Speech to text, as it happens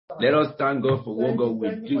Let us thank God for what God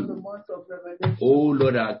will do. Oh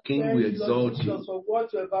Lord, our King, we exalt you.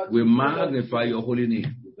 We magnify your holy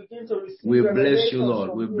name. We bless you,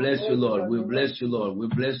 Lord. We bless you, Lord. We bless you, Lord. We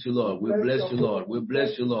bless you, Lord. We bless you, Lord. We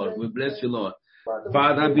bless you, Lord. We bless you, Lord.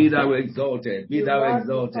 Father, be thou exalted. Be thou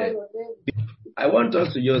exalted. I want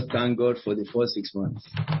us to just thank God for the first 6 months.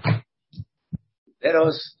 Let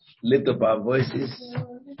us lift up our voices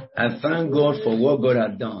and thank God for what God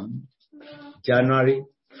has done. January,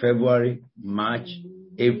 February, March,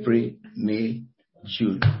 April, May,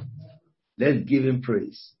 June. Let's give him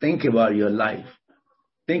praise. Think about your life.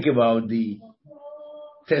 Think about the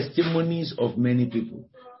testimonies of many people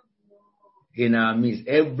in our midst.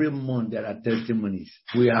 Every month there are testimonies.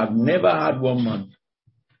 We have never had 1 month,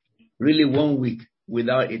 really 1 week,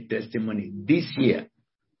 without a testimony. This year,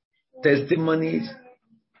 testimonies,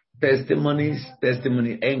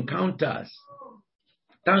 encounters.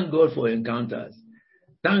 Thank God for encounters.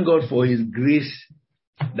 Thank God for his grace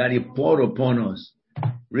that he poured upon us.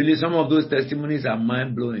 Really, some of those testimonies are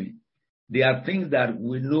mind-blowing. They are things that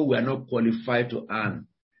we know we are not qualified to earn.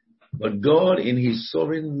 But God, in his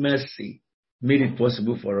sovereign mercy, made it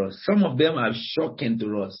possible for us. Some of them are shocking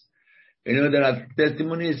to us. There are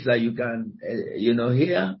testimonies that you can,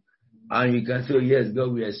 hear, and you can say, yes,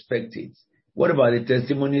 God, we expect it. What about the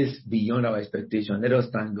testimonies beyond our expectation? Let us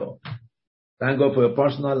thank God. Thank God for your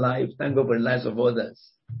personal life. Thank God for the lives of others.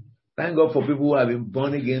 Thank God for people who have been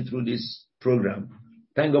born again through this program.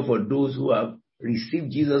 Thank God for those who have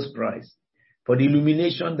received Jesus Christ. For the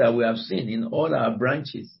illumination that we have seen in all our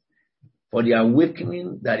branches. For the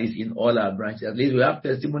awakening that is in all our branches. At least we have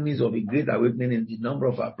testimonies of a great awakening in the number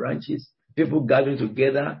of our branches. People gathering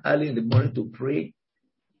together early in the morning to pray.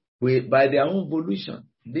 By their own volition.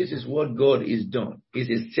 This is what God is done.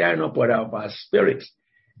 It's a stirring up of our spirits.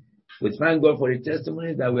 We thank God for the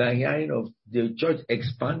testimonies that we are hearing of the church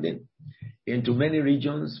expanding into many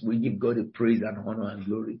regions. We give God the praise and honor and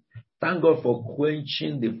glory. Thank God for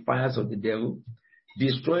quenching the fires of the devil,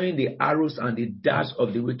 destroying the arrows and the darts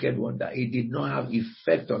of the wicked one, that it did not have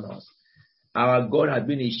effect on us. Our God has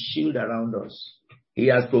been a shield around us. He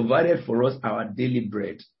has provided for us our daily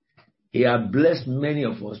bread. He has blessed many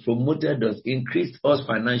of us, promoted us, increased us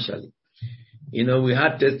financially. We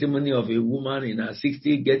had testimony of a woman in her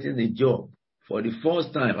 60s getting a job for the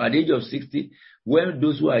first time at the age of 60, when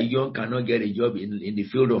those who are young cannot get a job in the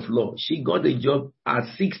field of law. She got a job at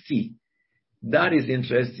 60. That is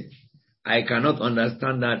interesting. I cannot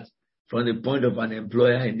understand that from the point of an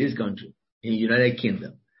employer in this country, in the United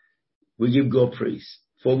Kingdom. We give God praise.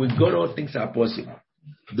 For with God all things are possible.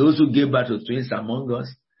 Those who gave birth to twins among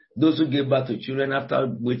us, those who gave birth to children after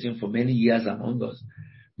waiting for many years among us,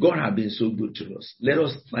 God has been so good to us. Let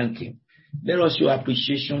us thank him. Let us show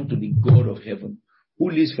appreciation to the God of heaven, who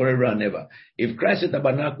lives forever and ever. If Christ's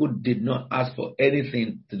Tabernacle did not ask for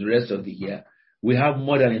anything to the rest of the year, we have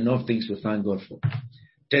more than enough things to thank God for.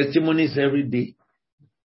 Testimonies every day.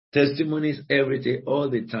 Testimonies every day, all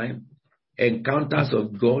the time. Encounters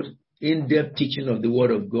of God. In-depth teaching of the word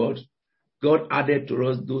of God. God added to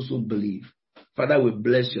us those who believe. Father, we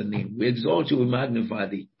bless your name. We exalt you. We magnify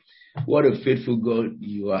thee. What a faithful God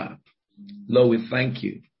you are. Lord, we thank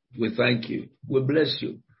you. We thank you. We bless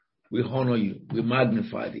you. We honor you. We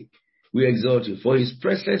magnify thee. We exalt you for his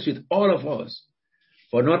presence with all of us,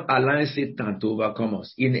 for not allowing Satan to overcome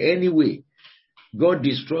us in any way. God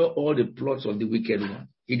destroyed all the plots of the wicked one.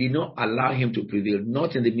 He did not allow him to prevail,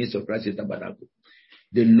 not in the midst of Christ's Tabernacle.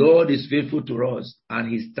 The Lord is faithful to us, and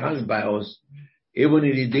he stands by us. Even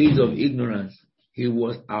in the days of ignorance, he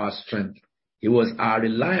was our strength. He was our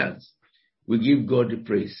reliance. We give God the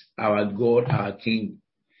praise. Our God, our King,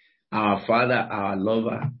 our Father, our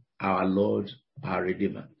Lover, our Lord, our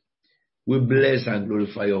Redeemer. We bless and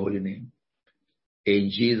glorify your holy name.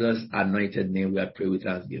 In Jesus' anointed name, we are praying with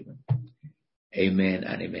thanksgiving. Amen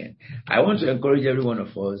and amen. I want to encourage every one of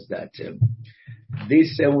us that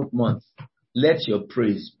this 7th month, let your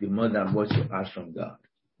praise be more than what you ask from God.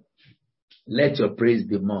 Let your praise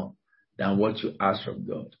be more than what you ask from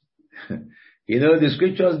God. The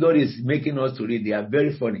scriptures God is making us to read, they are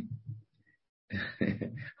very funny.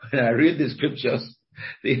 When I read the scriptures,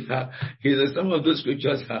 some of those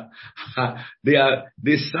scriptures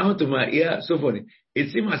they sound to my ear so funny.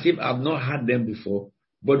 It seems as if I've not heard them before,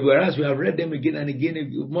 but whereas we have read them again and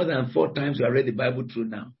again, more than 4 times we have read the Bible through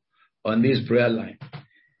now on this prayer line.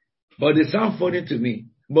 But they sound funny to me,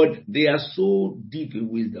 but they are so deep in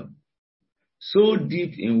wisdom. So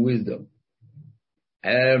deep in wisdom.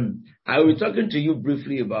 I will be talking to you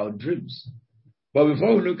briefly about dreams. But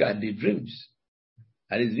before we look at the dreams,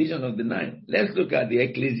 at his vision of the night, let's look at the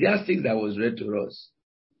Ecclesiastes that was read to us.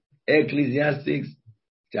 Ecclesiastes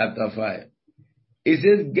chapter 5. It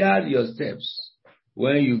says, guard your steps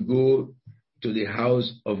when you go to the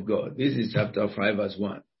house of God. This is chapter 5, verse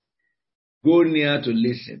 1. Go near to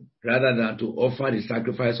listen rather than to offer the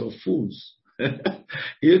sacrifice of fools.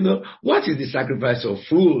 You know, what is the sacrifice of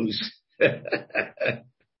fools?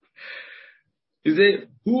 You say,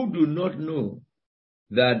 who do not know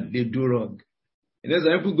that they do wrong? You know,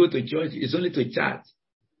 some people go to church, it's only to chat.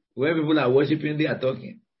 When people are worshiping, they are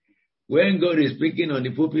talking. When God is speaking on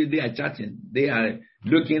the pulpit, they are chatting. They are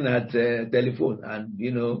looking at telephone and,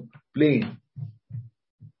 you know, playing.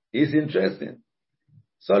 It's interesting.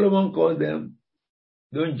 Solomon called them,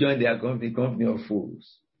 don't join their company of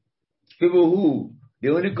fools. People who, they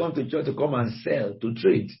only come to church to come and sell, to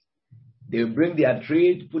trade. They bring their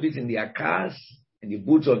trade, put it in their cars, in the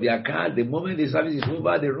boots of their cars. The moment the service is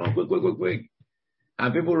over, they run quick.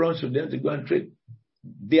 And people run to them to go and trade.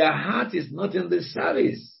 Their heart is not in the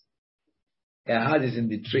service. Their heart is in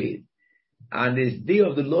the trade. And this day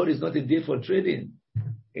of the Lord is not a day for trading.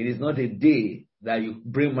 It is not a day that you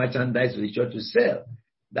bring merchandise to the church to sell.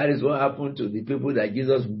 That is what happened to the people that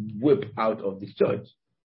Jesus whipped out of the church.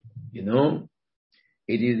 You know,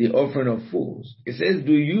 it is the offering of fools. It says,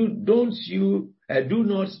 do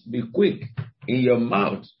not be quick in your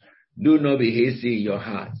mouth. Do not be hasty in your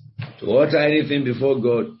heart to utter anything before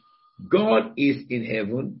God. God is in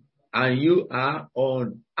heaven and you are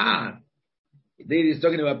on earth. This is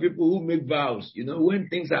talking about people who make vows. You know, when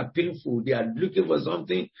things are painful, they are looking for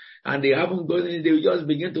something and they haven't gotten it, they just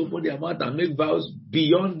begin to open their mouth and make vows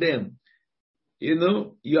beyond them. You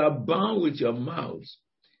know, you are bound with your mouth.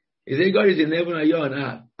 He said, God is in heaven and you are on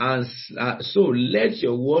earth. And so let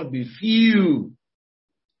your word be few.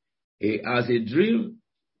 As a dream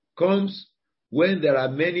comes when there are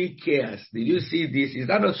many cares. Did you see this? Is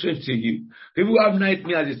that not strange to you? People who have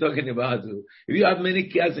nightmares he's talking about. If you have many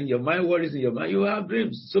cares in your mind, worries in your mind, you have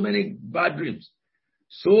dreams. So many bad dreams.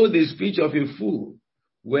 So the speech of a fool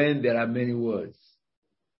when there are many words.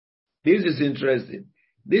 This is interesting.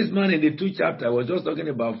 This man in the 2nd chapter was just talking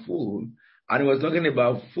about fool, and he was talking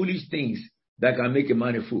about foolish things that can make a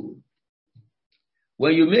man a fool.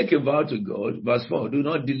 When you make a vow to God, verse 4, do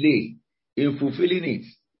not delay in fulfilling it.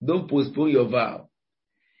 Don't postpone your vow.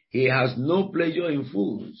 He has no pleasure in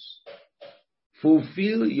fools.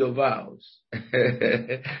 Fulfill your vows.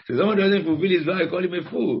 So someone doesn't fulfill his vow, you call him a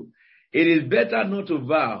fool. It is better not to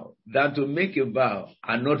vow than to make a vow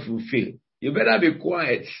and not fulfill. You better be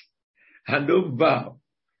quiet and don't vow.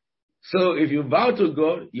 So if you vow to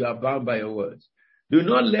God, you are bound by your words. Do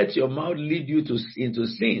not let your mouth lead you into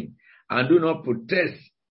sin, and do not protest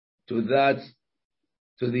to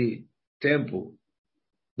the temple.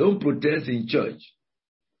 Don't protest in church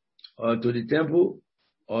or to the temple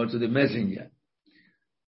or to the messenger.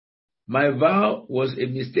 My vow was a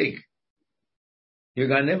mistake. You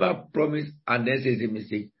can never promise and then say it's a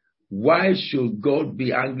mistake. Why should God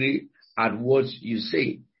be angry at what you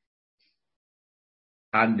say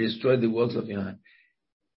and destroy the works of your hand?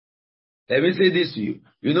 Let me say this to you.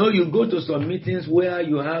 You know, you go to some meetings where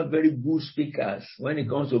you have very good speakers when it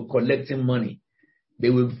comes to collecting money. They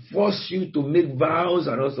will force you to make vows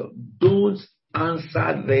and also don't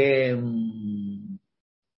answer them.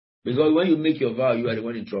 Because when you make your vow, you are the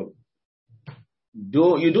one in trouble.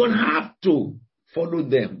 You don't have to follow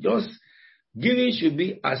them. Just giving should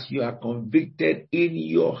be as you are convicted in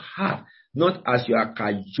your heart, not as you are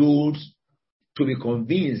cajoled to be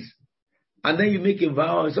convinced. And then you make a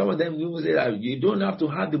vow. Some of them will say that you don't have to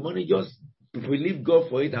have the money, just believe God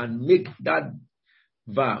for it and make that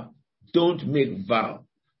vow. Don't make vow.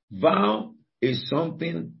 Vow is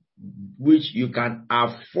something which you can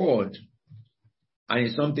afford. And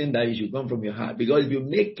it's something that you should come from your heart. Because if you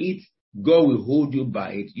make it, God will hold you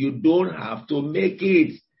by it. You don't have to make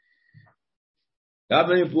it. How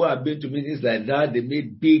many people have been to meetings like that? They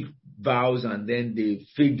made big vows and then they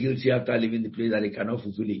feel guilty after leaving the place that they cannot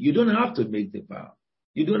fulfill it. You don't have to make the vow.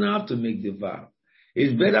 You don't have to make the vow.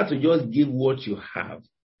 It's better to just give what you have.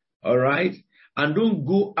 All right? And don't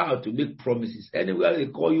go out to make promises. Anywhere they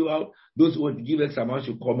call you out, those who want to give X amount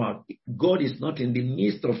should come out. God is not in the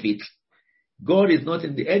midst of it. God is not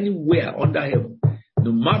in anywhere under heaven.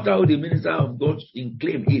 No matter how the minister of God in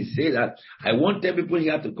claim is, say that I want 10 people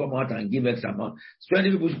here to come out and give X amount.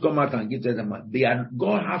 20 people should come out and give X amount.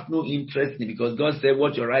 God has no interest in it because God said,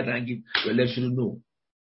 what your right hand give, your left should know.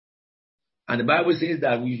 And the Bible says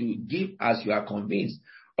that we should give as you are convinced.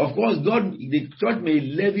 Of course, the church may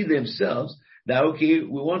levy themselves that, okay,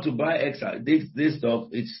 we want to buy X, this stuff,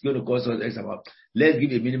 it's going to cost us X amount. Let's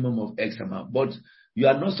give a minimum of X amount. But you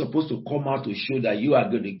are not supposed to come out to show that you are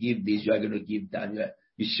going to give this, you are going to give that.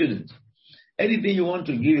 You shouldn't. Anything you want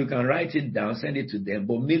to give, you can write it down, send it to them,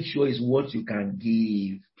 but make sure it's what you can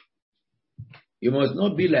give. You must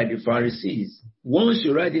not be like the Pharisees. Once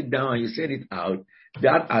you write it down and you send it out,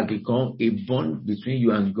 that has become a bond between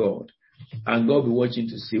you and God. And God will be watching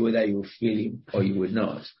to see whether you will feel him or you will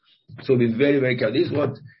not. So be very, very careful. This is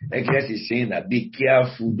what Ecclesiastes is saying, that be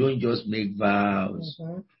careful. Don't just make vows.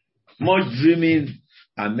 Much dreaming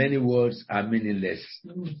and many words are meaningless.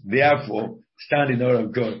 Therefore, stand in the awe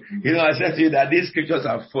of God. You know, I said to you that these scriptures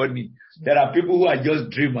are funny. There are people who are just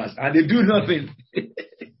dreamers and they do nothing.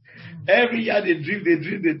 Every year they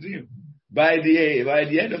dream. By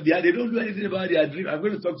the end of the year, they don't do anything about their dream. I'm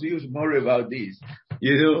going to talk to you tomorrow about this.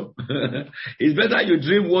 You know, it's better you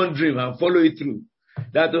dream one dream and follow it through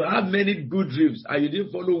than to have many good dreams and you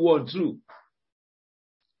didn't follow one through.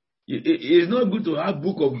 It's not good to have a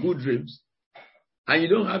book of good dreams and you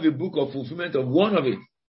don't have a book of fulfillment of one of it.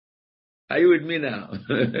 Are you with me now?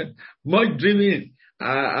 Much dreaming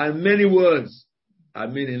and many words are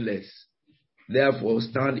meaningless. Therefore,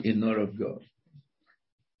 stand in awe of God.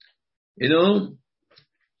 You know,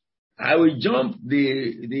 I will jump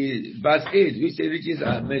the verse 8, which says riches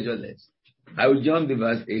are measureless. I will jump the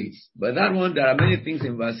verse 8. But that one, there are many things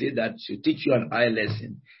in verse 8 that should teach you an eye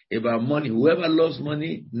lesson about money. Whoever loves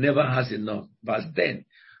money never has enough. Verse 10,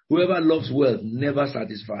 whoever loves wealth never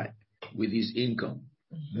satisfied with his income.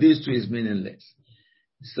 This too is meaningless.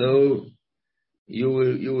 So you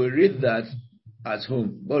will read that at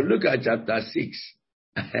home. But look at chapter 6.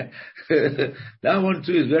 That one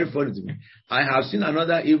too is very funny to me. I have seen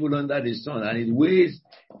another evil under the sun, and it weighs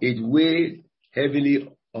heavily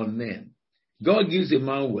on men. God gives a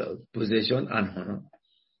man wealth, possession, and honor,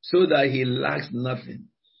 so that he lacks nothing.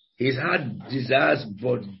 He's had desires,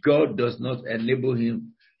 but God does not enable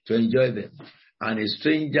him to enjoy them, and a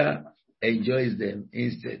stranger enjoys them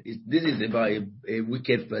instead. This is about a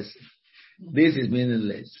wicked person. This is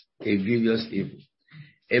meaningless, a grievous evil.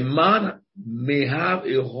 A man may have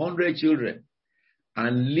 100 children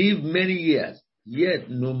and live many years, yet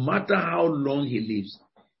no matter how long he lives,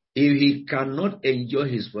 if he cannot enjoy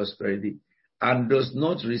his prosperity and does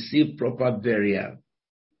not receive proper burial,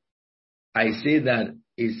 I say that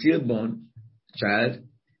a stillborn child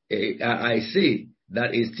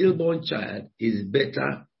is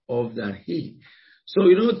better off than he. So,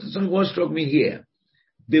 you know, someone struck me here.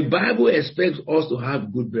 The Bible expects us to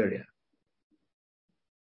have good burial.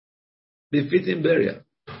 Befitting burial.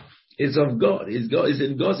 It's of God. It's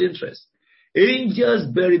in God's interest. Angels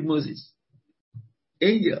buried Moses.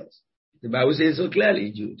 Angels. The Bible says so clearly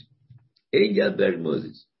in Jude. Angels buried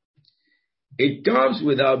Moses. It comes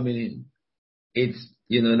without meaning. It's,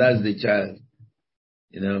 you know, that's the child.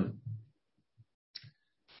 You know.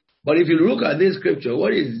 But if you look at this scripture,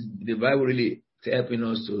 what is the Bible really helping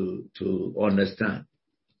us to understand?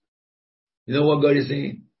 You know what God is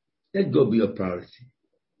saying? Let God be your priority.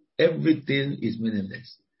 Everything is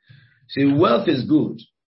meaningless. See, wealth is good.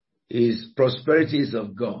 Prosperity is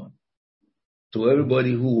of God to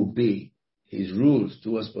everybody who obey his rules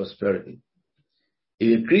towards prosperity.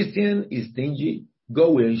 If a Christian is stingy, God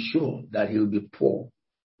will ensure that he will be poor.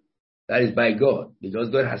 That is by God, because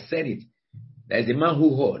God has said it. There is a man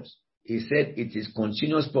who hoards. He said it is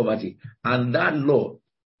continuous poverty. And that law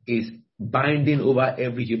is binding over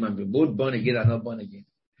every human being, both born again and not born again.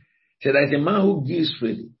 So there is a man who gives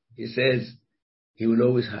freely. He says he will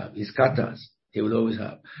always have. He scatters. He will always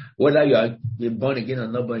have. Whether you are born again or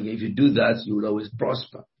not born again, if you do that, you will always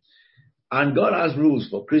prosper. And God has rules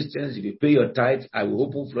for Christians. If you pay your tithe, I will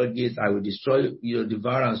open floodgates. I will destroy,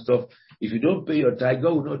 devour and stuff. If you don't pay your tithe,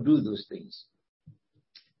 God will not do those things.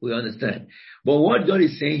 We understand. But what God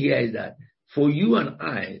is saying here is that for you and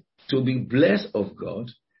I to be blessed of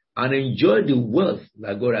God and enjoy the wealth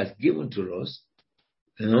that God has given to us,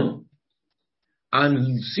 you know,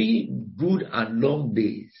 and see good and long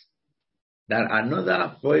days, that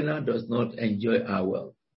another foreigner does not enjoy our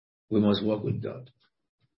wealth, we must work with God.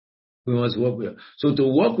 We must work with God. So to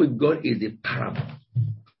work with God is the paramount.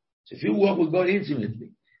 So if you work with God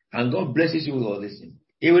intimately, and God blesses you with all these things,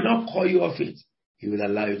 He will not call you off it. He will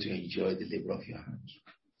allow you to enjoy the labor of your hands.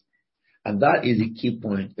 And that is the key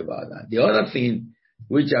point about that. The other thing,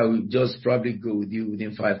 which I will just probably go with you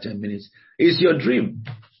within 5-10 minutes, is your dream.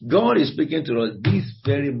 God is speaking to us this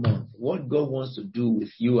very month. What God wants to do with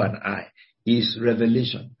you and I is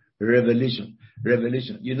revelation, revelation,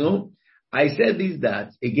 revelation. You know, I said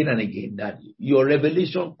that again and again, that your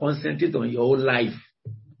revelation concentrates on your own life.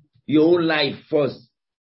 Your own life first.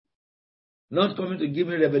 Not coming to give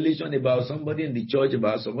me revelation about somebody in the church,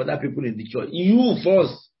 about some other people in the church. You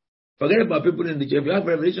first. Forget about people in the church. If you have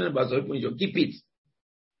revelation about some people in the church, keep it.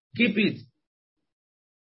 Keep it.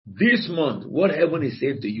 This month, what heaven is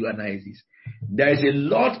saying to you and I is this. There is a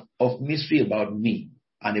lot of mystery about me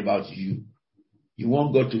and about you. You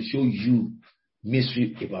want God to show you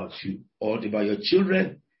mystery about you or about your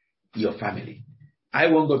children, your family. I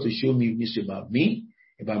want God to show me mystery about me,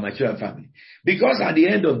 about my children and family. Because at the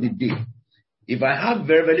end of the day, if I have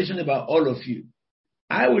revelation about all of you,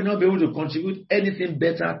 I will not be able to contribute anything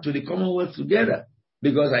better to the commonwealth together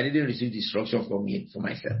because I didn't receive the instruction for me, for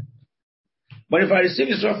myself. But if I receive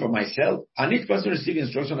instruction for myself, and each person receive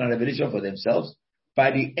instruction and revelation for themselves,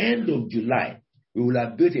 by the end of July, we will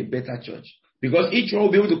have built a better church. Because each one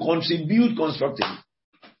will be able to contribute constructively.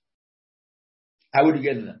 I will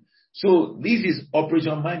get that. So this is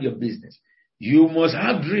Operation Mind Your Business. You must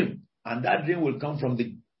have dream, and that dream will come from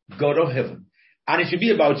the God of heaven. And it should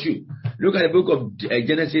be about you. Look at the book of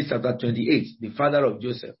Genesis chapter 28, the father of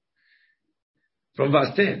Joseph. From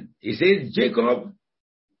verse 10, it says, Jacob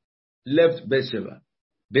left Beersheba,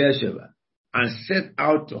 and set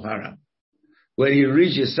out to Haran. When he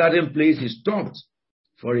reached a certain place, he stopped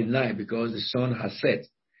for a night because the sun had set.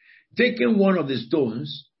 Taking one of the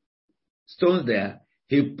stones there,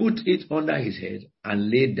 he put it under his head and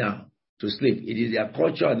lay down to sleep. It is their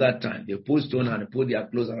culture at that time. They put stone and they put their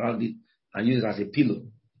clothes around it and use it as a pillow.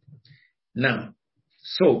 Now,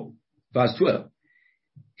 so, verse 12.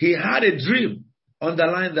 He had a dream.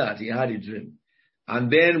 Underline that. He had a dream.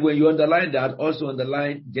 And then when you underline that, also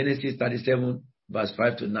underline Genesis 37, verse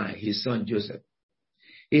 5 to 9, his son Joseph.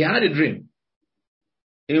 He had a dream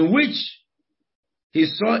in which he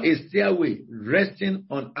saw a stairway resting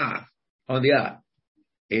on the earth.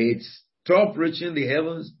 It stopped reaching the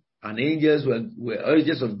heavens, and angels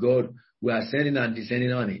angels of God were ascending and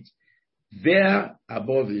descending on it. There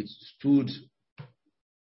above it stood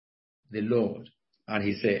the Lord, and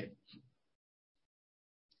he said,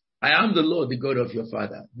 I am the Lord, the God of your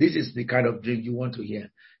father. This is the kind of dream you want to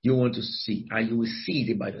hear, you want to see, and you will see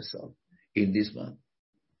it by yourself in this month.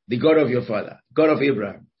 The God of your father, God of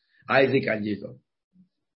Abraham, Isaac, and Jacob.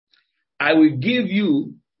 I will give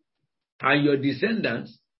you and your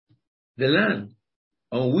descendants the land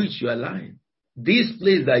on which you are lying. This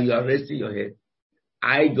place that you are resting your head,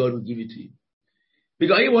 I, God, will give it to you.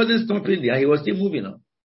 Because he wasn't stopping there, he was still moving on.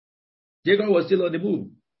 Jacob was still on the move.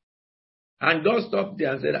 And God stopped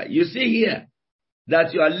there and said, you see here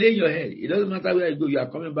that you are laying your head. It doesn't matter where you go, you are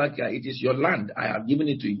coming back here. It is your land. I have given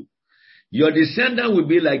it to you. Your descendant will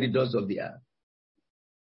be like the dust of the earth.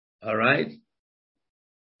 All right?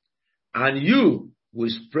 And you will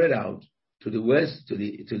spread out to the west, to the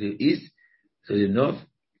east, to the north,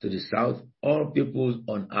 to the south. All peoples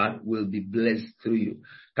on earth will be blessed through you.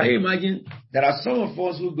 Can you imagine? There are some of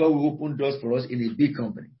us who God will open doors for us in a big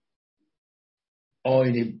company or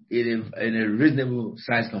in a reasonable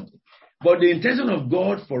sized company. But the intention of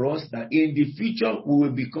God for us that in the future we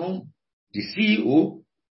will become the CEO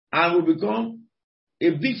and will become a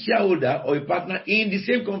big shareholder or a partner in the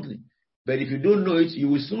same company. But if you don't know it, you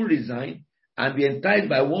will soon resign and be enticed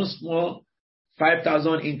by one small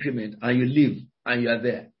 5,000 increment, and you leave and you are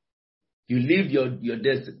there. You leave your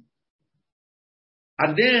destiny.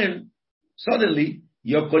 And then suddenly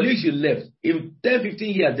your colleagues you left, in 10,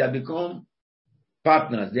 15 years, they have become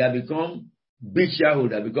partners. They have become big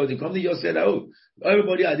shareholder because the company just said, oh,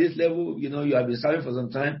 everybody at this level, you have been serving for some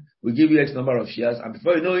time. We give you X number of shares. And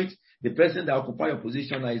before you know it, the person that occupies your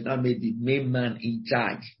position is now made the main man in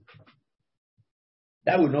charge.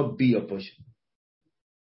 That will not be your portion.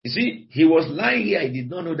 You see, he was lying here. He did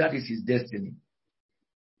not know that is his destiny.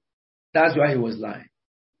 That's why he was lying.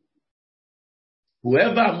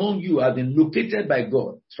 Whoever among you has been located by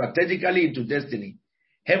God strategically into destiny,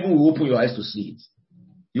 heaven will open your eyes to see it.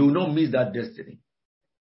 You will not miss that destiny.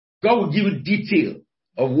 God will give you detail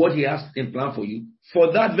of what he has in plan for you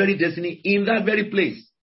for that very destiny in that very place.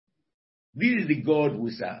 This is the God we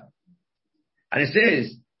serve. And it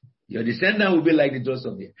says, your descendant will be like the dust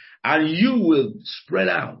of the earth, and you will spread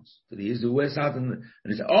out to the east, the west, south, and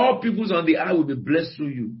it says, all peoples on the earth will be blessed through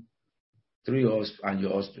you, through your and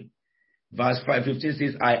your offspring. Verse 5:15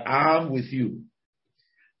 says, I am with you,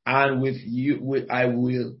 and with you I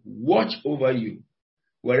will watch over you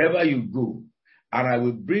wherever you go, and I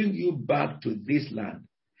will bring you back to this land.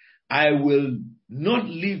 I will not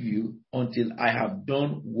leave you until I have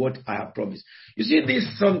done what I have promised. You see,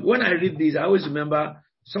 when I read this, I always remember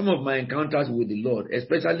some of my encounters with the Lord,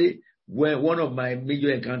 especially when one of my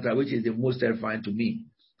major encounters, which is the most terrifying to me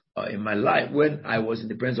in my life, when I was in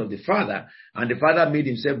the presence of the Father, and the Father made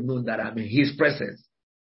himself known that I'm in his presence.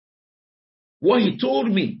 What he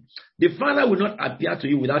told me, the Father will not appear to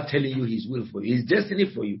you without telling you his will for you, his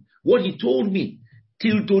destiny for you. What he told me,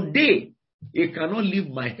 till today, it cannot leave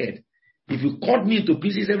my head. If you cut me into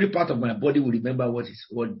pieces, every part of my body will remember what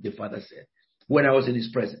the Father said when I was in his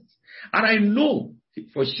presence. And I know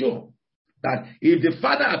for sure that if the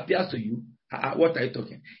Father appears to you, what are you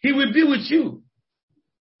talking? He will be with you.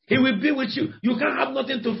 He will be with you. You can't have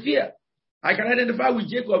nothing to fear. I can identify with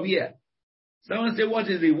Jacob here. Someone say, what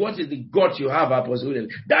is the God you have, Apostle?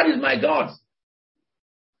 That is my God.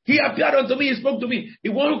 He appeared unto me, he spoke to me.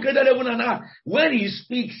 The one who created heaven and earth. When he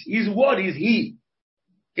speaks, his word is he.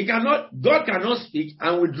 God cannot speak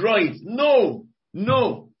and withdraw it. No.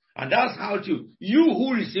 And that's how you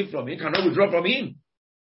who receive from him cannot withdraw from him.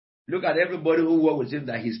 Look at everybody who worked with him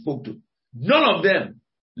that he spoke to. None of them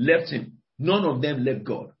left him. None of them left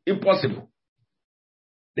God. Impossible.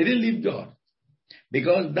 They didn't leave God.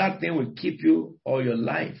 Because that thing will keep you all your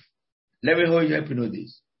life. Let me help you know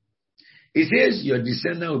this. It says your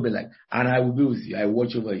descendant will be like, and I will be with you. I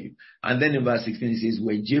watch over you. And then in verse 16 it says,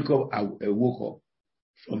 when Jacob woke up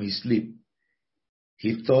from his sleep,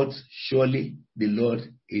 he thought, surely the Lord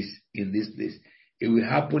is in this place. It will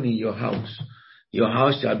happen in your house. Your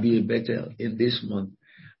house shall be a Bethel in this month.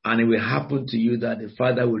 And it will happen to you that the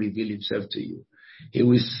Father will reveal himself to you. He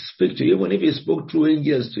will speak to you. Even if he spoke through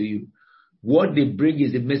angels to you, what they bring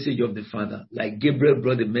is the message of the Father. Like Gabriel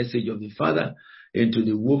brought the message of the Father into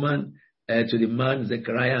the woman, to the man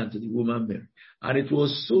Zechariah, and to the woman Mary. And it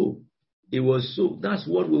was so. It was so. That's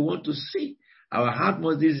what we want to see. Our heart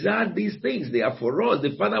must desire these things. They are for us.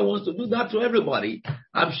 The Father wants to do that to everybody.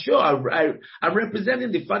 I'm sure I'm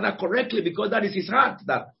representing the Father correctly because that is his heart,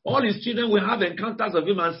 that all his children will have encounters of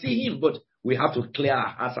him and see him. But we have to clear our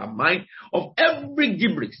hearts and mind of every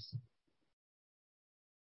gibberish.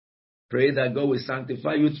 Pray that God will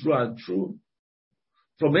sanctify you through and through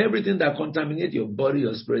from everything that contaminates your body,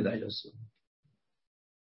 your spirit, and your soul.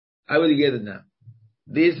 I will get it now.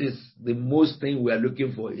 This is the most thing we are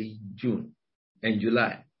looking for in June and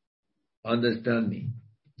July. Understand me.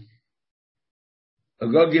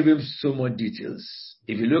 God gave him so much details.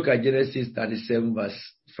 If you look at Genesis 37 verse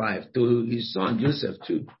 5, to his son Joseph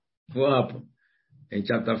too. What happened? In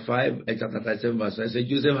chapter 37 verse 5, it says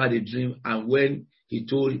Joseph had a dream, and when he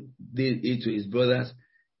told it to his brothers,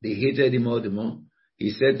 they hated him all the more.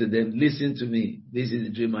 He said to them, listen to me. This is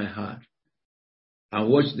the dream I had. And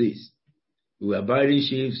watch this. We were burying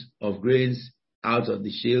sheaves of grains out of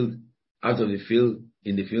the field,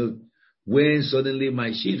 in the field, when suddenly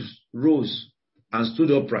my sheaves rose and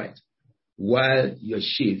stood upright, while your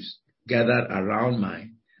sheaves gathered around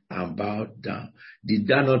mine and bowed down. Did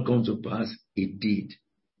that not come to pass? It did.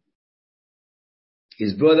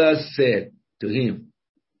 His brothers said to him,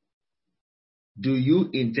 do you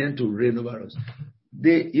intend to reign over us?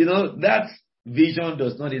 That vision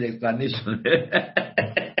does not need explanation.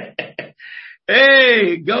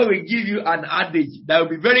 Hey, God will give you an adage that will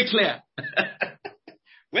be very clear.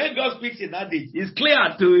 When God speaks in adage, it's clear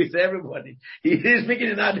to everybody. He is speaking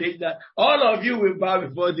in adage that all of you will bow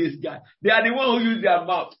before this guy. They are the one who use their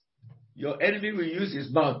mouth. Your enemy will use his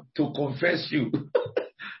mouth to confess you.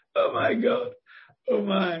 Oh my God. Oh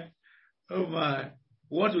my. Oh my.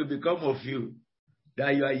 What will become of you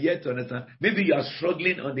that you are yet to understand? Maybe you are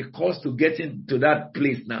struggling on the course to get into that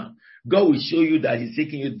place now. God will show you that he's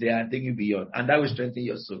taking you there and taking you beyond. And that will strengthen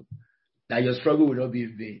your soul. That your struggle will not be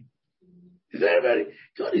in vain.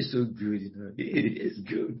 God is so good, He is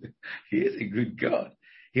good. He is a good God.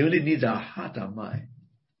 He only needs our heart and mind.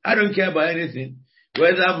 I don't care about anything.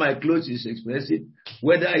 Whether my clothes is expensive,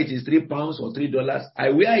 whether it is £3 or $3, I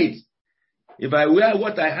wear it. If I wear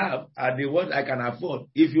what I have and the what I can afford,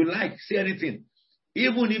 if you like, say anything.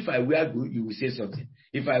 Even if I wear good, you will say something.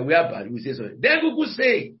 If I wear bad, you will say something. Then people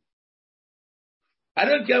say, I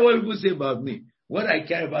don't care what people say about me. What I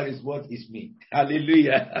care about is what is me.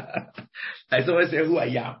 Hallelujah. I always say who I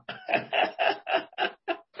am.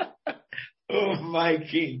 Oh, my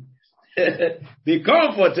King. Be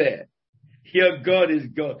comforted. Your God is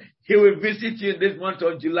God. He will visit you this month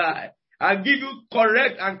of July and give you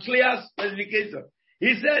correct and clear specification.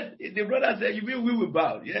 He said, the brother said, you mean we will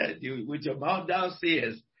bow? Yes, with your mouth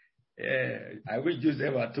downstairs. I wish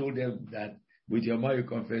Joseph had told them that with your mouth you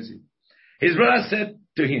confess it. His brother said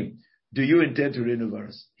to him, do you intend to reign over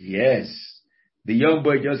us? Yes. The young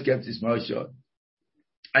boy just kept his mouth shut.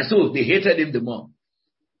 And so they hated him the more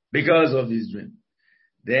because of his dream.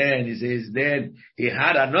 Then he says, then he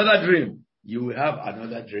had another dream. You will have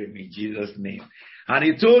another dream in Jesus' name. And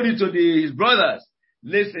he told it to his brothers.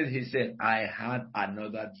 Listen, he said, I had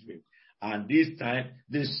another dream. And this time,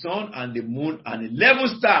 the sun and the moon and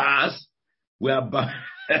 11 stars were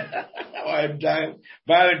bowing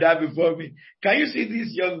down before me. Can you see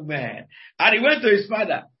this young man? And he went to his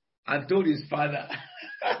father and told his father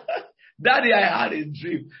Daddy, I had a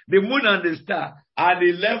dream. The moon and the star, and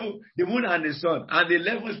the moon and the sun, and the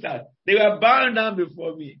 11 stars, they were bowing down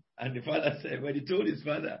before me. And the father said, when he told his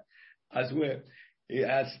father as well,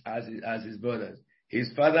 as his brothers,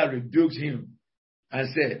 his father rebuked him and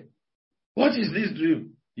said, what is this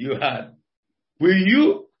dream you had? Will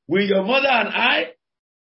your mother and I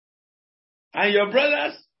and your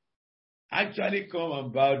brothers actually come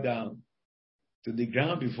and bow down to the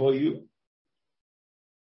ground before you?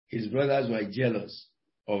 His brothers were jealous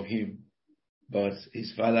of him, but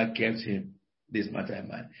his father kept him this matter in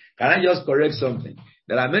mind. Can I just correct something?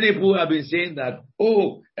 There are many people who have been saying that,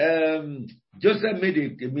 Joseph made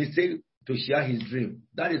a mistake to share his dream.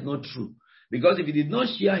 That is not true. Because if he did not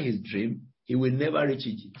share his dream, he will never reach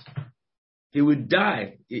Egypt. He will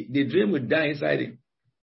die. The dream will die inside him.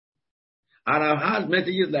 And I've had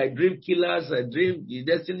messages like dream killers, dream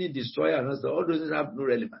destiny destroyer, and all those things have no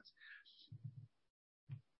relevance.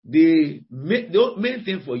 The main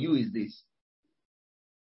thing for you is this.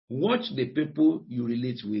 Watch the people you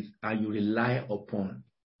relate with and you rely upon.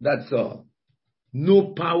 That's all.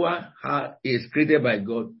 No power is created by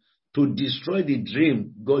God to destroy the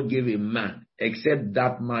dream God gave a man, except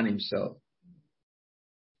that man himself.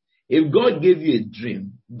 If God gave you a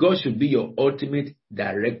dream, God should be your ultimate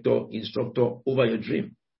director, instructor over your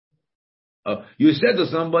dream. You said to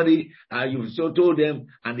somebody, you so told them,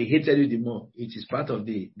 and they hated you the more. It is part of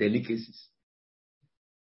the delicacies.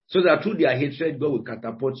 So that through their hatred, God will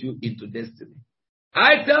catapult you into destiny.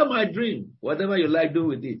 I tell my dream, whatever you like, do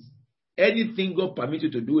with it. Anything God permits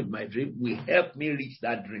you to do with my dream will help me reach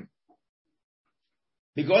that dream.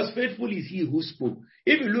 Because faithful is he who spoke.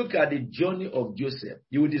 If you look at the journey of Joseph,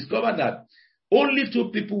 you will discover that only two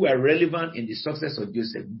people were relevant in the success of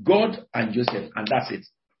Joseph. God and Joseph, and that's it.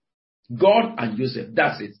 God and Joseph,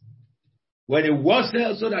 that's it. When he was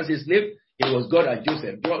sold as a slave, it was God and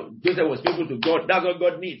Joseph. Joseph was faithful to God. That's what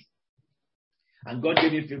God needs. And God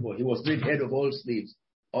gave him favor. He was made head of all slaves,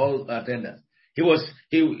 all attendants. He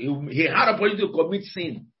had a opportunity to commit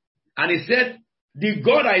sin. And he said, the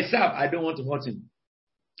God I serve, I don't want to hurt him.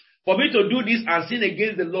 For me to do this and sin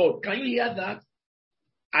against the Lord. Can you hear that?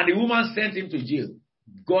 And the woman sent him to jail.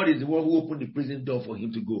 God is the one who opened the prison door for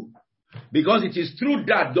him to go. Because it is through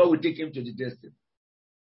that God will take him to the destiny.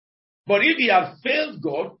 But if he had failed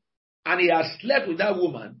God and he had slept with that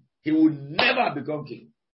woman, he would never become king.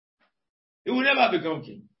 He will never become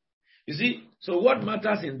king. You see, so what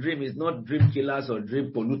matters in dream is not dream killers or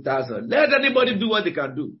dream polluters. Let anybody do what they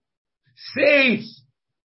can do. Say it.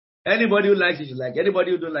 Anybody who likes it, you like.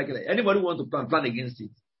 Anybody who don't like it, anybody who wants to plan against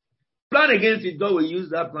it. Plan against it, God will use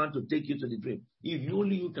that plan to take you to the dream. If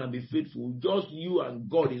only you can be faithful, just you and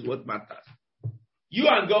God is what matters. You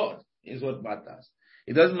and God is what matters.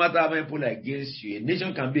 It doesn't matter how many people are against you. A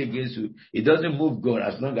nation can be against you. It doesn't move God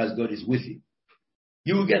as long as God is with you.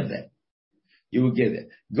 You will get there. You will get there.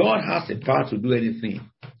 God has the power to do anything.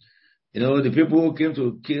 You know, the people who came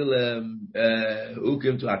to who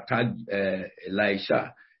came to attack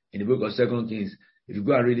Elisha in the book of 2 Kings, if you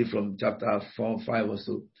go and read it from chapter 4, 5 or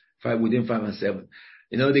so, within 5 and 7,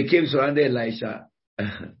 you know, they came surrounded Elisha.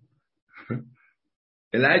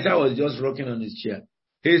 Elisha was just rocking on his chair.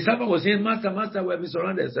 His servant was saying, Master, we have been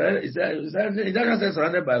surrounded. He said,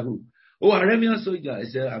 surrounded by who? Oh, Aramean soldier. He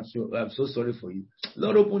said, I'm so sorry for you.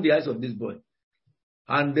 Lord, open the eyes of this boy.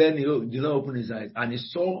 And then he did not open his eyes. And he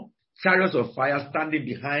saw chariots of fire standing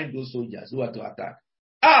behind those soldiers who were to attack.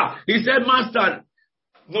 He said, Master,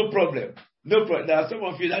 no problem. No problem. There are some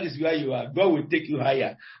of you, that is where you are. God will take you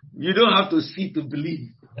higher. You don't have to see to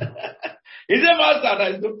believe. He said, Master,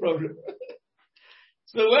 there is no problem.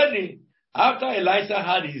 So after Elisha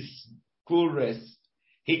had his cool rest,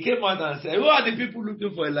 he came out and said, who are the people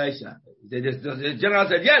looking for Elisha? The general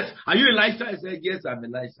said, yes. Are you Elisha? He said, yes, I'm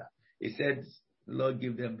Elisha. He said, Lord,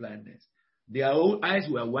 give them blindness. Their own eyes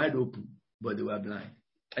were wide open, but they were blind.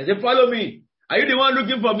 I said, follow me. Are you the one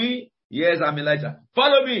looking for me? Yes, I'm Elijah.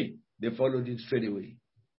 Follow me. They followed him straight away.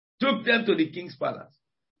 Took them to the king's palace.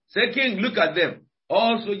 Said, King, look at them.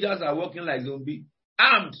 All soldiers are walking like zombies,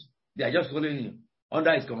 armed. They are just following him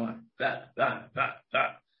under his command.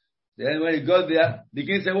 Then when he got there, the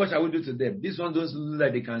king said, what shall we do to them? These ones don't look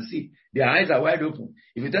like they can see. Their eyes are wide open.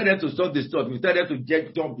 If you tell them to stop, they stop. If you tell them to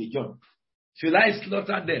jump, they jump. Should I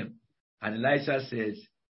slaughter them? And Elisha says,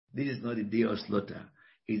 this is not the day of slaughter.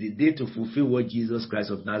 It's the day to fulfill what Jesus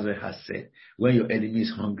Christ of Nazareth has said. When your enemy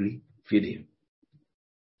is hungry, feed him.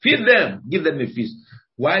 Feed them. Give them a feast.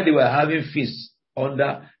 While they were having feasts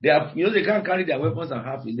they can't carry their weapons and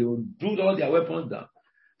have it. They will do all their weapons down.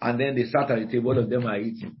 And then they sat at the table, all of them are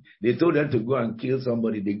eating. They told them to go and kill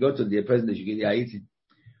somebody. They got to the person they should get, they are eating.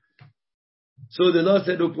 So the Lord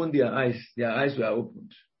said, open their eyes. Their eyes were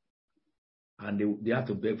opened. And they had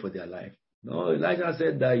to beg for their life. No, Elijah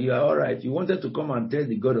said that you are all right. You wanted to come and tell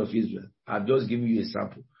the God of Israel. I've just given you a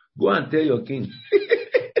sample. Go and tell your king.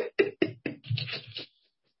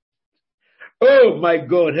 Oh my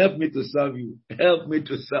God, help me to serve you. Help me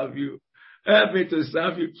to serve you. Help me to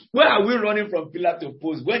serve you. Where are we running from pillar to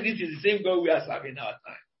post when this is the same God we are serving our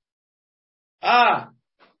time?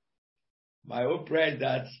 My hope prayer is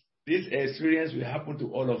that this experience will happen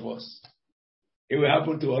to all of us. It will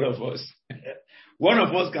happen to all of us. One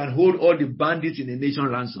of us can hold all the bandits in the nation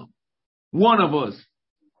ransom. One of us.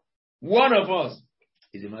 One of us.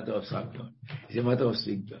 It's a matter of serve God. It's a matter of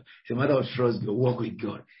seek God. It's a matter of trust God, walk with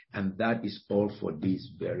God. And that is all for this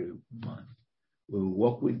very month. We will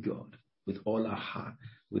walk with God with all our heart,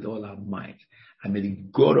 with all our might. And may the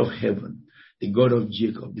God of heaven, the God of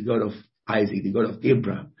Jacob, the God of Isaac, the God of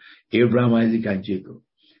Abraham, Isaac, and Jacob,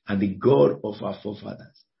 and the God of our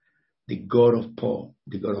forefathers, the God of Paul,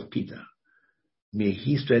 the God of Peter, may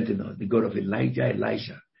he strengthen us, the God of Elijah,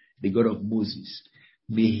 Elisha, the God of Moses.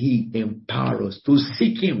 May he empower us to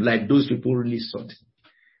seek him like those people really sought him.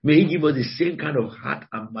 May he give us the same kind of heart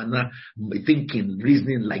and manner, thinking,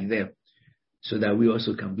 reasoning like them, so that we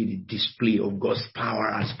also can be the display of God's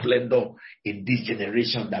power and splendor in this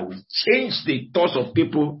generation that will change the thoughts of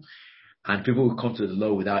people, and people will come to the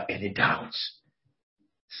Lord without any doubts.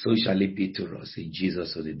 So shall it be to us in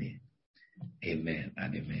Jesus' holy name. Amen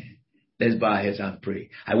and amen. Let's bow our heads and pray.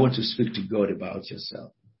 I want to speak to God about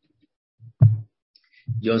yourself.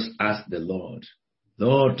 Just ask the Lord,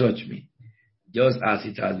 Lord, touch me. Just as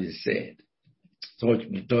it has been said, touch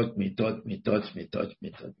me, touch me, touch me, touch me, touch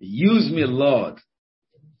me, touch me. Use me, Lord.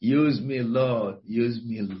 Use me, Lord. Use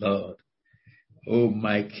me, Lord. Oh,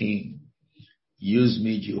 my King. Use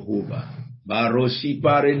me, Jehovah. Pray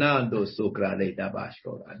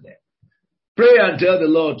and tell the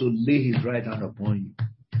Lord to lay his right hand upon you.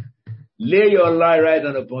 Lay your right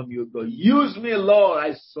hand upon me, God. Use me, Lord.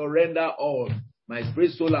 I surrender all. My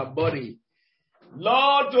spirit, soul, and body.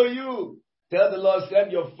 Lord, to you. Tell the Lord,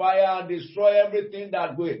 send your fire and destroy everything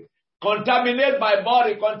that will contaminate my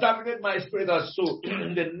body, contaminate my spirit and soul.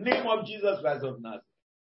 In the name of Jesus Christ of Nazareth.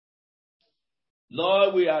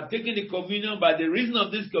 Lord, we are taking the communion. By the reason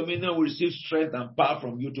of this communion, we receive strength and power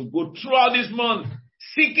from you to go throughout this month,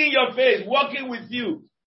 seeking your face, walking with you,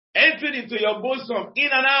 entering into your bosom, in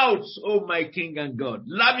and out, oh my King and God,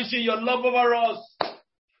 lavishing your love over us,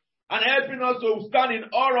 and helping us to stand in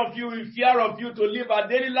awe of you, in fear of you, to live our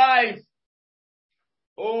daily life.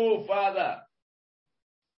 Oh, Father,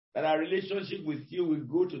 that our relationship with you will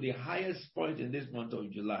go to the highest point in this month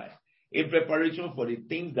of July, in preparation for the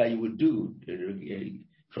things that you will do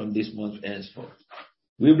from this month henceforth.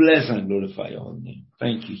 We bless and glorify your holy name.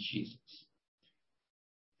 Thank you, Jesus.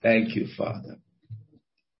 Thank you, Father.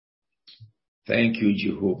 Thank you,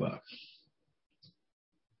 Jehovah.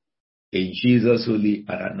 In Jesus' holy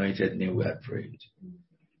and anointed name we have prayed.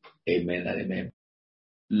 Amen and amen.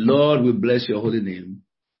 Lord, we bless your holy name.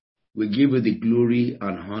 We give you the glory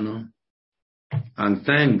and honor and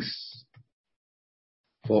thanks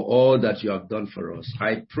for all that you have done for us.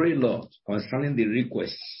 I pray, Lord, concerning the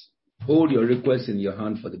requests, hold your request in your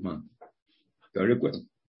hand for the month. Your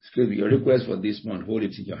request for this month, hold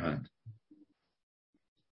it in your hand.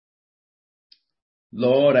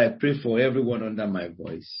 Lord, I pray for everyone under my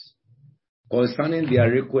voice, concerning their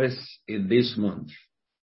requests in this month.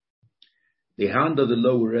 The hand of the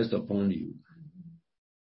Lord will rest upon you.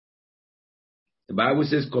 The Bible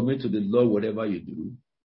says, commit to the Lord whatever you do.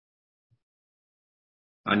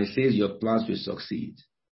 And it says your plans will succeed.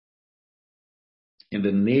 In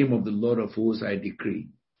the name of the Lord of hosts, I decree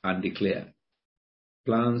and declare,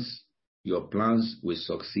 your plans will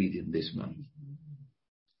succeed in this month.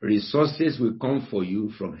 Resources will come for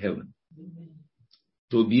you from heaven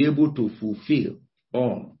to be able to fulfill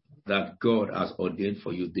all that God has ordained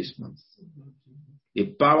for you this month. The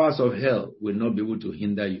powers of hell will not be able to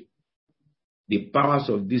hinder you. The powers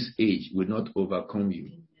of this age will not overcome you.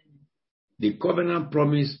 The covenant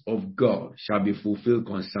promise of God shall be fulfilled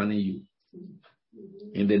concerning you.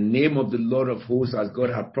 In the name of the Lord of hosts, as God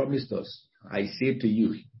has promised us, I say to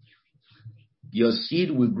you, your seed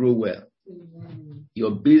will grow well.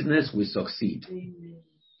 Your business will succeed.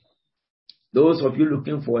 Those of you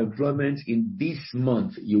looking for employment in this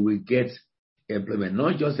month, you will get employment.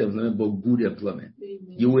 Not just employment, but good employment.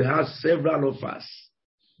 You will have several offers.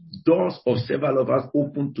 Doors of several offers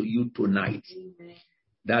open to you tonight.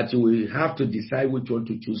 That you will have to decide which one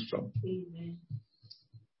to choose from.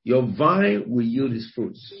 Your vine will yield its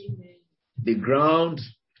fruits. The ground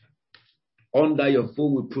under your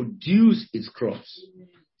foot will produce its crops.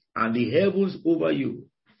 and the heavens over you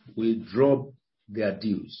will drop their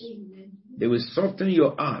dews. They will soften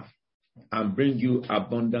your earth and bring you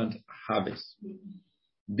abundant harvest.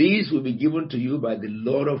 These will be given to you by the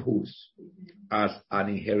Lord of hosts as an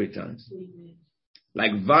inheritance.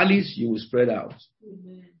 Like valleys, you will spread out,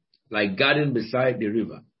 like garden beside the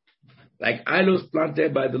river, like islands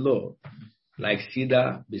planted by the Lord, like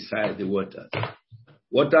cedar beside the waters.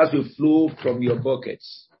 Waters will flow from your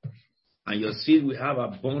buckets, and your seed will have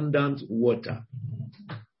abundant water.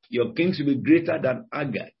 Your kings will be greater than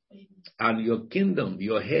Agag, and your kingdom,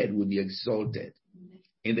 your head, will be exalted.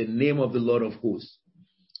 In the name of the Lord of hosts,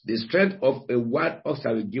 the strength of a white ox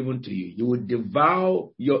shall be given to you. You will devour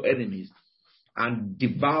your enemies and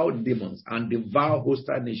devour demons and devour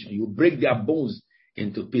hostile nations. You will break their bones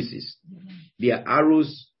into pieces. Their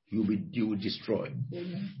arrows you will destroy.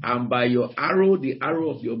 And by your arrow, the arrow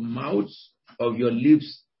of your mouth, of your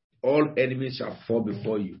lips, all enemies shall fall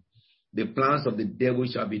before you. The plans of the devil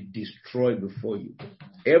shall be destroyed before you.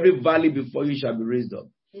 Every valley before you shall be raised up.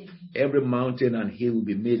 Every mountain and hill will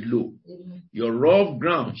be made low. Your rough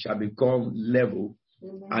ground shall become level,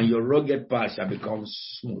 and your rugged path shall become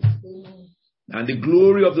smooth. And the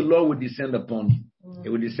glory of the Lord will descend upon you. It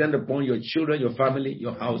will descend upon your children, your family,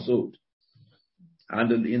 your household.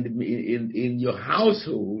 And in your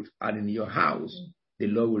household and in your house, the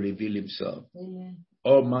Lord will reveal himself.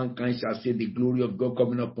 All mankind shall see the glory of God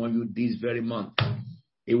coming upon you this very month.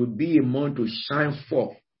 It will be a month to shine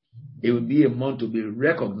forth. It will be a month to be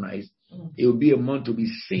recognized. It will be a month to be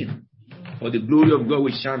seen. For the glory of God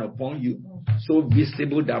will shine upon you, so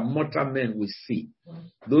visible that mortal men will see.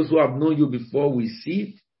 Those who have known you before will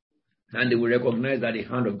see, and they will recognize that the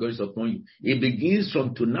hand of God is upon you. It begins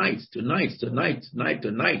from tonight. You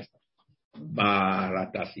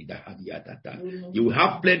will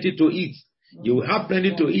have plenty to eat. You will have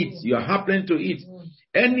plenty to eat. You will have plenty to eat.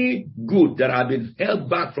 Any good that have been held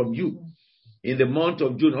back from you in the month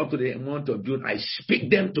of June, up to the month of June, I speak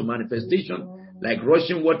them to manifestation. Like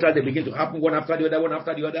rushing water, they begin to happen one after the other, one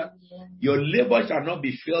after the other. Your labor shall not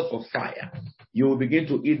be filled for fire. You will begin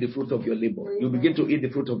to eat the fruit of your labor. You begin to eat the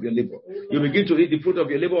fruit of your labor. You begin to eat the fruit of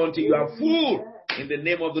your labor until you are full in the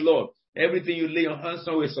name of the Lord. Everything you lay your hands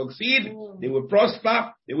on will succeed. They will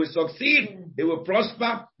prosper. They will succeed. They will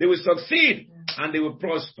prosper. They will succeed. And they will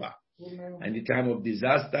prosper. In the time of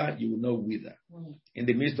disaster, you will not wither. In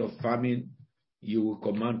the midst of famine, you will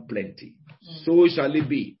command plenty. So shall it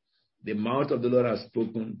be. The mouth of the Lord has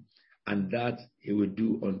spoken, and that he will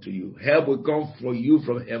do unto you. Help will come for you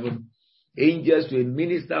from heaven. Angels will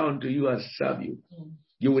minister unto you and serve you.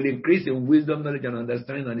 You will increase in wisdom, knowledge, and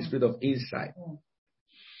understanding, and the spirit of insight.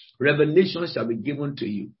 Revelation shall be given to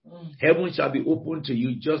you. Heaven shall be opened to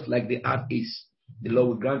you just like the earth is. The Lord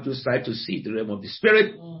will grant you sight to see the realm of the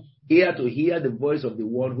spirit, ear to hear the voice of the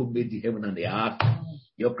one who made the heaven and the earth.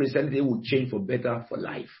 Your Christianity will change for better, for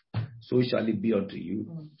life. So shall it be unto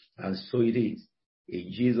you. And so it is.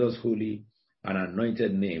 In Jesus' holy and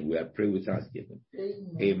anointed name, we are praying with thanksgiving.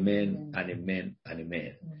 Amen and amen and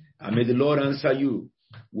amen. And may the Lord answer you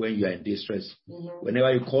when you are in distress.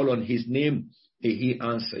 Whenever you call on his name, may he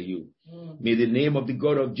answer you. May the name of the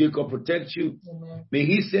God of Jacob protect you. May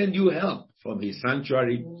he send you help from his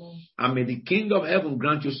sanctuary. And may the King of heaven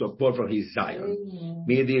grant you support from his Zion.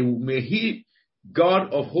 May he,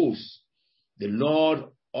 God of hosts, the Lord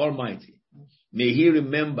Almighty, may he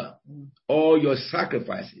remember all your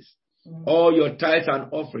sacrifices, all your tithes and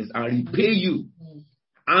offerings, and repay you.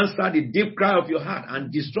 Answer the deep cry of your heart and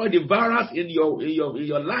destroy the virus in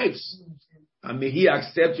your lives. And may he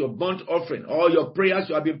accept your burnt offering, all your prayers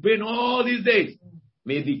you have been praying all these days.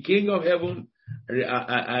 May the King of heaven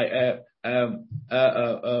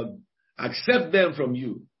accept them from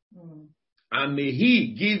you. And may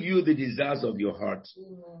he give you the desires of your heart.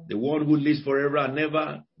 The one who lives forever and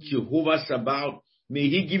ever, Jehovah Sabaoth. May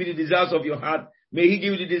he give you the desires of your heart. May he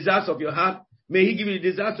give you the desires of your heart. May he give you the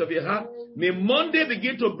desires of your heart. May Monday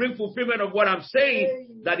begin to bring fulfillment of what I'm saying,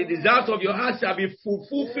 that the desires of your heart shall be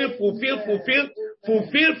fulfilled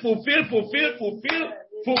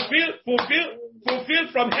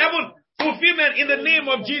from heaven. Fulfillment in the name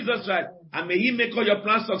of Jesus Christ. And may he make all your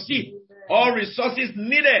plans succeed. All resources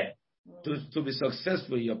needed to be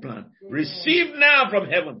successful in your plan. Receive now from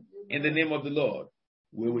heaven in the name of the Lord.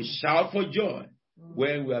 We will shout for joy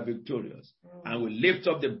when we are victorious, and we lift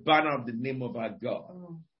up the banner of the name of our God.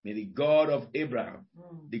 May the God of Abraham,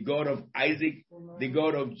 the God of Isaac, the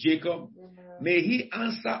God of Jacob, may he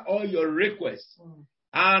answer all your requests.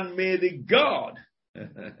 And may the God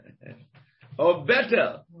of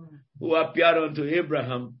Bethel, who appeared unto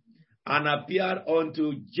Abraham and appeared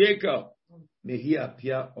unto Jacob, May he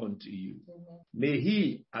appear unto you. May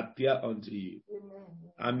he appear unto you.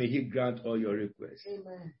 And may he grant all your requests.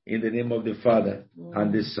 In the name of the Father,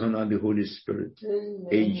 and the Son, and the Holy Spirit.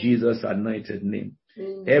 In Jesus' anointed name.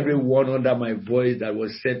 Everyone under my voice that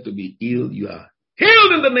was said to be ill, you are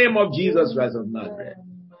healed in the name of Jesus Christ of Nazareth.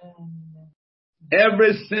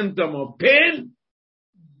 Every symptom of pain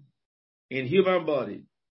in human body,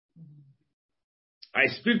 I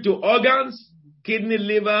speak to organs, kidney,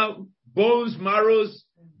 liver, bones, marrows,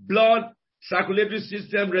 blood, circulatory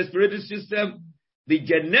system, respiratory system, the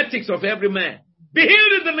genetics of every man. Be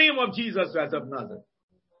healed in the name of Jesus Christ of Nazareth.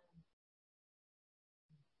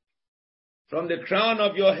 From the crown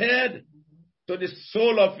of your head to the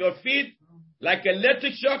sole of your feet, like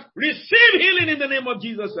electric shock, receive healing in the name of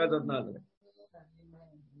Jesus Christ of Nazareth.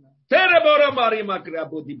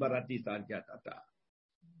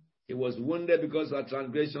 He was wounded because of our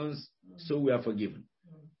transgressions, so we are forgiven.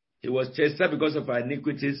 He was chastised because of our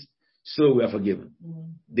iniquities, so we are forgiven.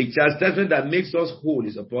 The chastisement that makes us whole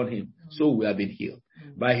is upon him, so we have been healed.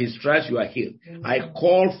 By his stripes you are healed. I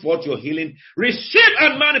call forth your healing. Receive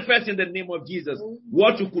and manifest in the name of Jesus.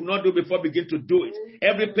 What you could not do before, begin to do it.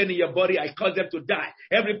 Every pain in your body, I cause them to die.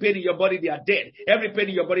 Every pain in your body, they are dead. Every pain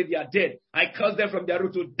in your body, they are dead. I cause them from their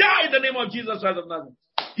root to die in the name of Jesus Christ of Nazareth.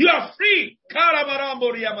 You are free.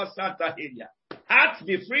 Heart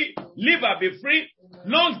be free. Liver be free.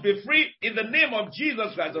 Lungs be free in the name of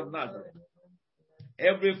Jesus Christ of Nazareth.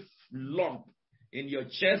 Every lump in your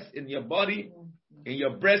chest, in your body, in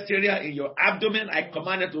your breast area, in your abdomen, I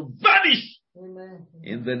command it to vanish.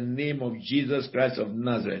 In the name of Jesus Christ of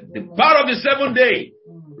Nazareth. The power of the seventh day,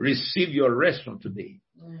 receive your rest from today.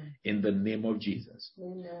 In the name of Jesus.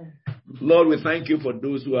 Lord, we thank you for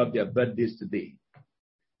those who have their birthdays today.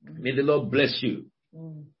 May the Lord bless you.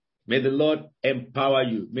 May the Lord empower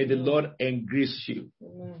you. May the Lord increase you.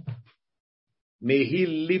 May he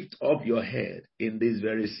lift up your head in this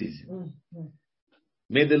very season.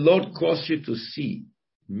 May the Lord cause you to see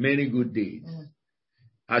many good days.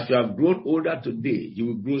 As you have grown older today, you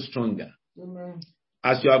will grow stronger.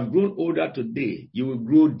 As you have grown older today, you will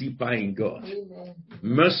grow deeper in God.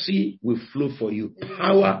 Mercy will flow for you.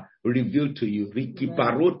 Power revealed to you.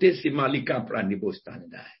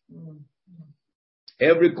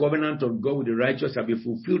 Every covenant of God with the righteous shall be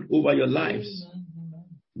fulfilled over your lives.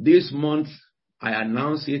 This month, I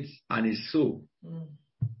announce it, and it's so.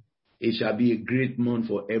 It shall be a great month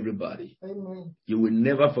for everybody. You will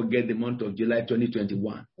never forget the month of July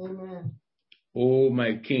 2021. Oh,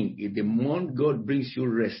 my King, if the month God brings you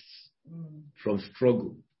rest from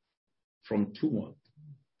struggle, from tumult,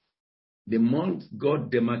 the month God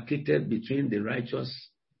demarcated between the righteous,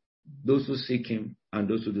 those who seek him, and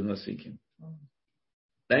those who do not seek him.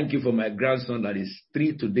 Thank you for my grandson that is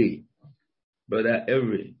 3 today, Brother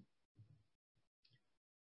Everett.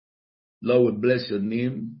 Lord, we bless your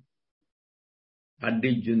name.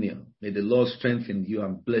 Adi Jr., may the Lord strengthen you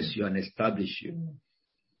and bless you and establish you.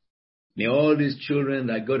 May all these children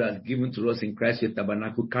that God has given to us in Christ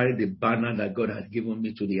Tabernacle carry the banner that God has given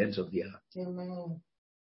me to the ends of the earth. Amen.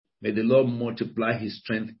 May the Lord multiply his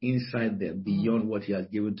strength inside them beyond what he has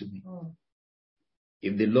given to me.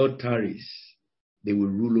 If the Lord tarries, they will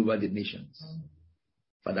rule over the nations.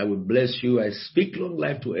 Father, I will bless you. I speak long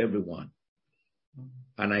life to everyone.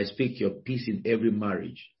 And I speak your peace in every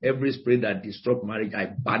marriage. Every spirit that disrupts marriage, I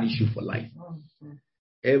banish you for life.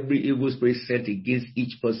 Every evil spirit set against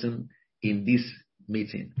each person in this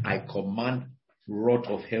meeting, I command wrath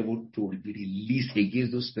of heaven to be released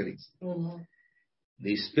against those spirits.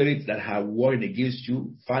 The spirits that have warred against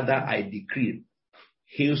you, Father, I decree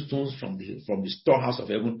hailstones from the storehouse of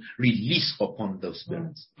heaven release upon those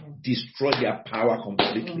spirits. Destroy their power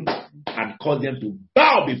completely and cause them to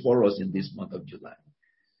bow before us in this month of July.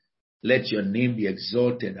 Let your name be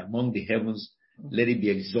exalted among the heavens. Let it be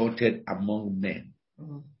exalted among men.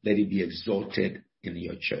 Let it be exalted in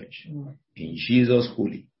your church. In Jesus'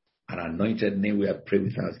 holy and anointed name we have prayed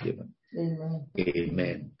with thanksgiving.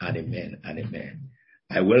 Amen and amen and amen.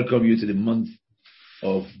 I welcome you to the month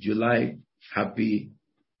of July. Happy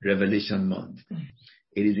Revelation month.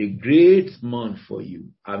 It is a great month for you.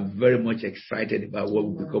 I'm very much excited about what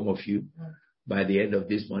will become of you by the end of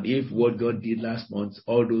this month. If what God did last month,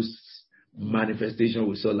 all those manifestations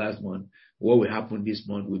we saw last month, what will happen this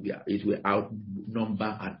month it will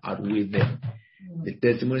outnumber and outweigh them. The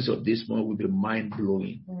testimonies of this month will be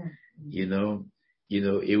mind-blowing. You know,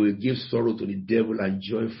 it will give sorrow to the devil and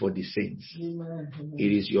joy for the saints.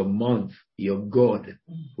 It is your month. Your God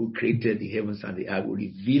who created the heavens and the earth will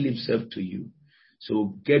reveal himself to you.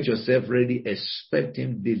 So get yourself ready. Expect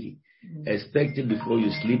him daily. Expect him before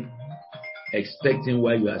you sleep. Expect him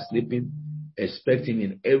while you are sleeping. Expect him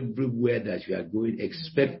in everywhere that you are going.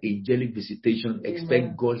 Expect angelic visitation.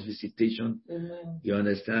 Expect God's visitation. You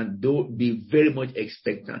understand? Don't be very much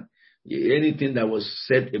expectant. Anything that was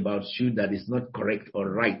said about you that is not correct or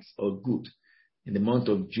right or good in the month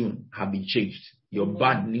of June have been changed. Your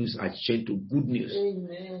bad news has changed to good news.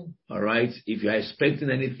 Amen. All right? If you are expecting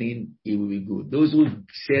anything, it will be good. Those who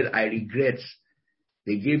said, I regret,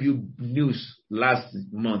 they gave you news last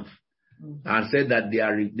month and said that they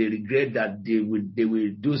regret that they will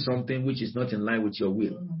do something which is not in line with your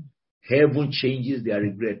will. Heaven changes their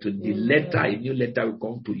regret to the letter. A new letter will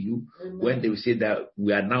come to you when they will say that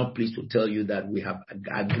we are now pleased to tell you that we have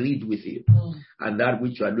agreed with you, and that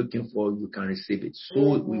which you are looking for, you can receive it.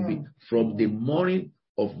 So it will be from the morning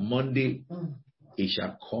of Monday, it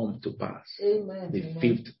shall come to pass. The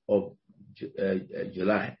 5th of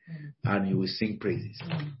July, and you will sing praises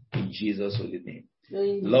in Jesus' holy name.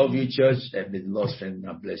 Love you, church, and may the Lord strengthen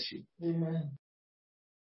and bless you. Amen.